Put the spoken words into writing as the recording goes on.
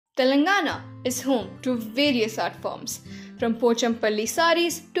Telangana is home to various art forms, from Pochampally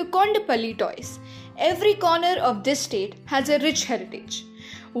sarees to Kondapalli toys. Every corner of this state has a rich heritage.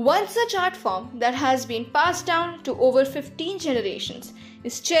 One such art form that has been passed down to over 15 generations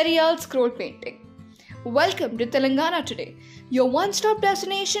is Cheriyal Scroll Painting. Welcome to Telangana Today, your one-stop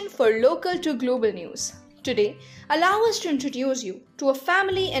destination for local to global news. Today, allow us to introduce you to a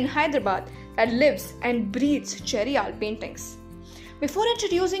family in Hyderabad that lives and breathes Cheriyal paintings. Before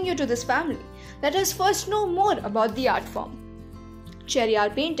introducing you to this family, let us first know more about the art form.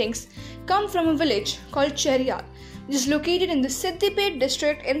 Cheriyal paintings come from a village called Cheriyal, which is located in the Siddipet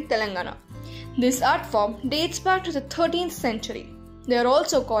district in Telangana. This art form dates back to the 13th century. They are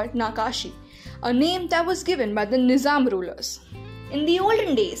also called Nakashi, a name that was given by the Nizam rulers. In the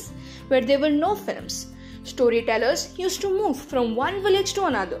olden days, where there were no films, storytellers used to move from one village to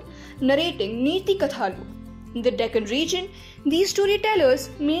another, narrating Niti Kathalu. In the Deccan region, these storytellers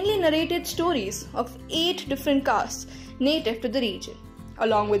mainly narrated stories of 8 different castes native to the region.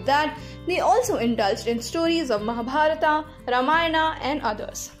 Along with that, they also indulged in stories of Mahabharata, Ramayana, and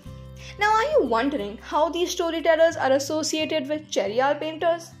others. Now, are you wondering how these storytellers are associated with Cheriyal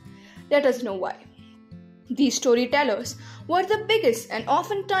painters? Let us know why. These storytellers were the biggest and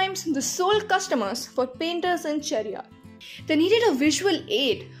oftentimes the sole customers for painters in Cheriyal. They needed a visual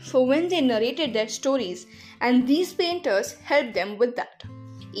aid for when they narrated their stories, and these painters helped them with that.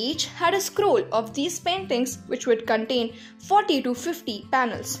 Each had a scroll of these paintings which would contain 40 to 50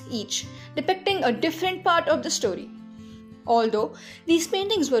 panels each, depicting a different part of the story. Although these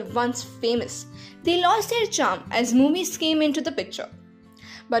paintings were once famous, they lost their charm as movies came into the picture.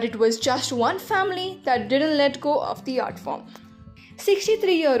 But it was just one family that didn't let go of the art form.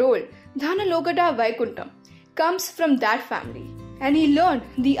 63-year-old Dhanalokata Vaikuntham comes from that family, and he learned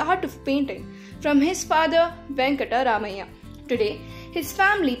the art of painting from his father Venkata Ramaya. Today, his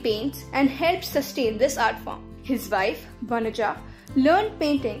family paints and helps sustain this art form. His wife Vanuja learned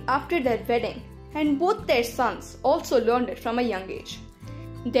painting after their wedding, and both their sons also learned it from a young age.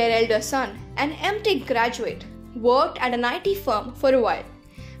 Their elder son, an M.Tech graduate, worked at an IT firm for a while,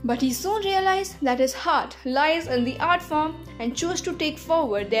 but he soon realized that his heart lies in the art form and chose to take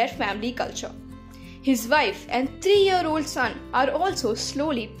forward their family culture. His wife and 3-year-old son are also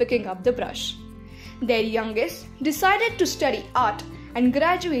slowly picking up the brush. Their youngest decided to study art and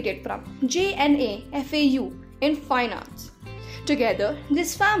graduated from JNA FAU in Fine Arts. Together,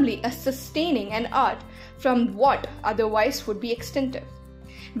 this family is sustaining an art from what otherwise would be extinctive.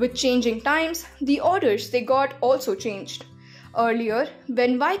 With changing times, the orders they got also changed. Earlier,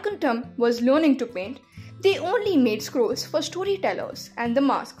 when Vaikuntham was learning to paint, they only made scrolls for storytellers and the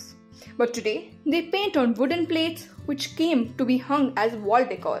masks. But today, they paint on wooden plates which came to be hung as wall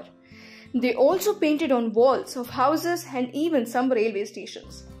decor. They also painted on walls of houses and even some railway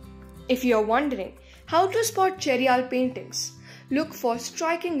stations. If you are wondering how to spot Cheriyal paintings, look for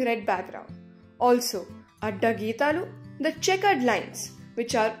striking red background. Also, Adda Geetalu, the checkered lines,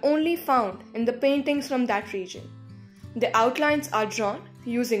 which are only found in the paintings from that region. The outlines are drawn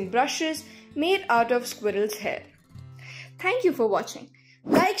using brushes made out of squirrel's hair. Thank you for watching.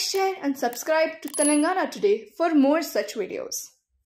 Like, share and subscribe to Telangana Today for more such videos.